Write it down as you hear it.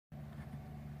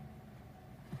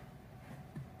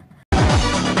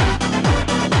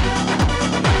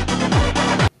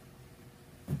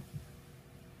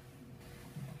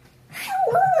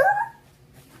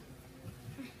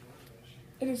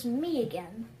is me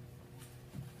again.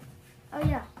 Oh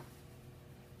yeah,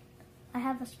 I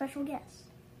have a special guest.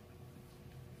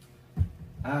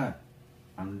 Hi,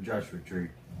 I'm Joshua Tree.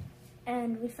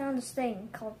 And we found this thing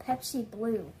called Pepsi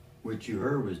Blue. Which you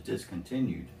heard was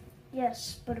discontinued.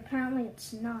 Yes, but apparently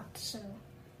it's not, so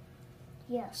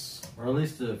yes. Or at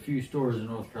least a few stores in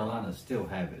North Carolina still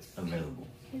have it available.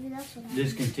 Maybe that's what happened.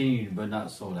 Discontinued but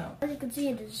not sold out. As you can see,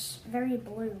 it is very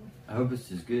blue. I hope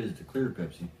it's as good as the clear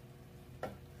Pepsi.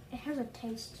 It has a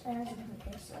taste. It has a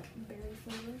different taste, like berry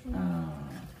flavors. You know?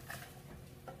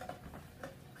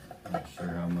 Not sure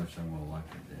how much I'm gonna like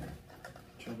it then.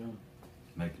 Shut up.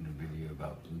 Making a video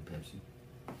about blue Pepsi.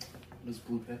 What is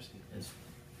blue Pepsi? It's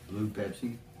blue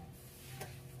Pepsi.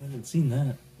 I haven't seen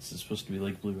that. This is supposed to be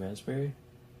like blue raspberry?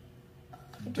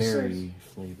 Berry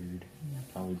flavored.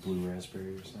 Probably blue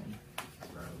raspberry or something.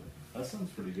 Probably. That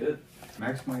sounds pretty good.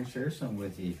 Max might share some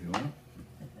with you if you want.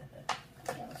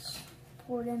 Yes.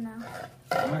 Pour it in now.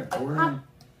 Alright, pour it in.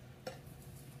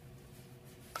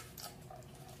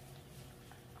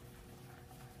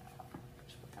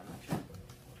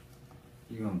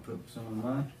 You gonna put some in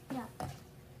mine? Yeah.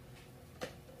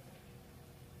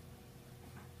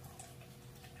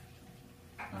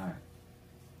 Alright.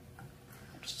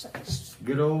 Just like this.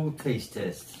 Good old taste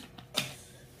test.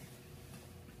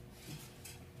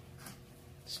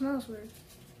 Smells weird.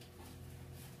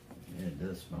 Yeah, it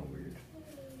does smell weird.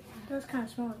 It does kind of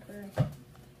smell like berry.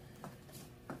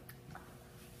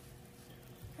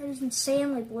 It is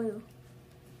insanely blue.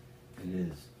 It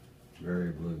is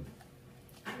very blue.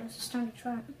 Yes, it's time to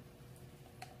try it.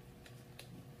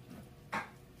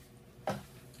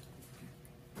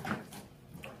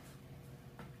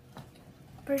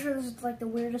 Pretty sure this is like the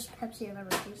weirdest Pepsi I've ever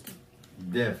tasted.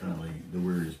 Definitely the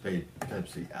weirdest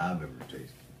Pepsi I've ever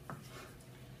tasted.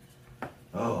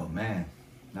 Oh man,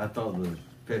 I thought the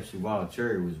Pepsi Wild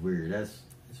Cherry was weird. That's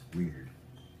weird.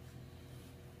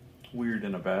 Weird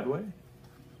in a bad way?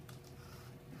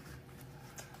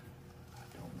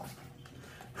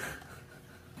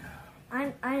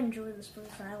 I enjoy this because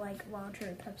I like Wild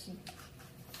Cherry Pepsi.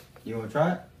 You wanna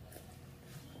try it?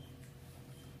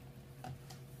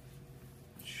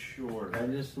 Sure.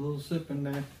 Got just a little sip in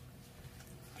there.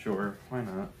 Sure, why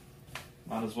not?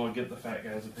 Might as well get the fat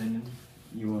guy's opinion.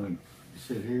 You wanna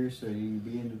sit here so you can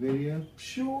be in the video?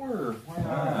 Sure, why All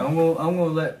right, not? I'm gonna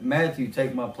let Matthew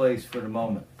take my place for the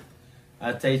moment.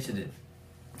 I tasted it.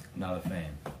 Not a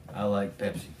fan. I like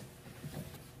Pepsi.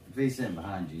 If he's sitting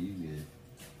behind you, you good.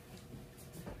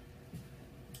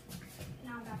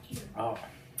 Now back here. Oh,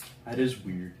 that is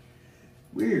weird.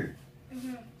 Weird.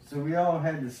 Mm-hmm. So we all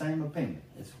had the same opinion.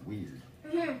 It's weird.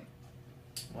 Mm-hmm.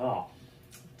 Oh,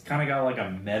 it's kind of got like a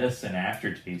medicine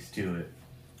aftertaste to it.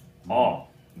 Oh,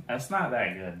 that's not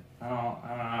that good. I don't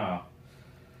know.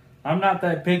 I'm not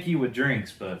that picky with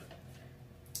drinks, but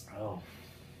oh.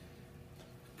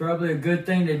 Probably a good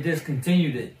thing they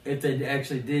discontinued it. If they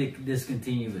actually did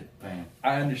discontinue it, man.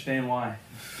 I understand why.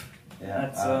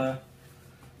 Yeah. That's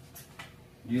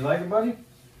You like it, buddy?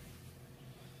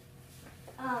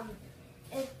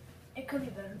 It could be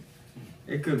better.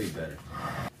 It could be better.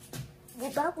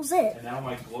 Well, that was it. And now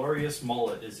my glorious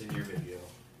mullet is in your video.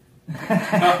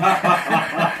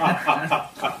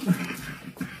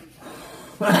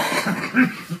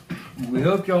 We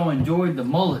hope y'all enjoyed the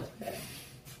mullet.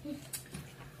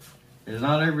 It's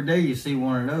not every day you see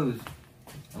one of those.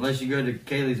 Unless you go to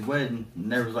Kaylee's wedding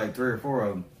and there was like 3 or 4 of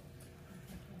them.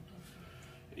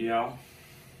 Yeah.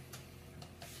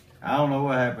 I don't know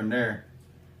what happened there.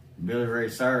 Billy Ray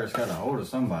Cyrus got a hold of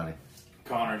somebody.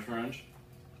 Connor's French.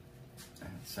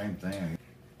 Same thing.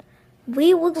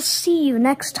 We will see you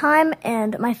next time,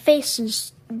 and my face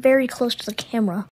is very close to the camera.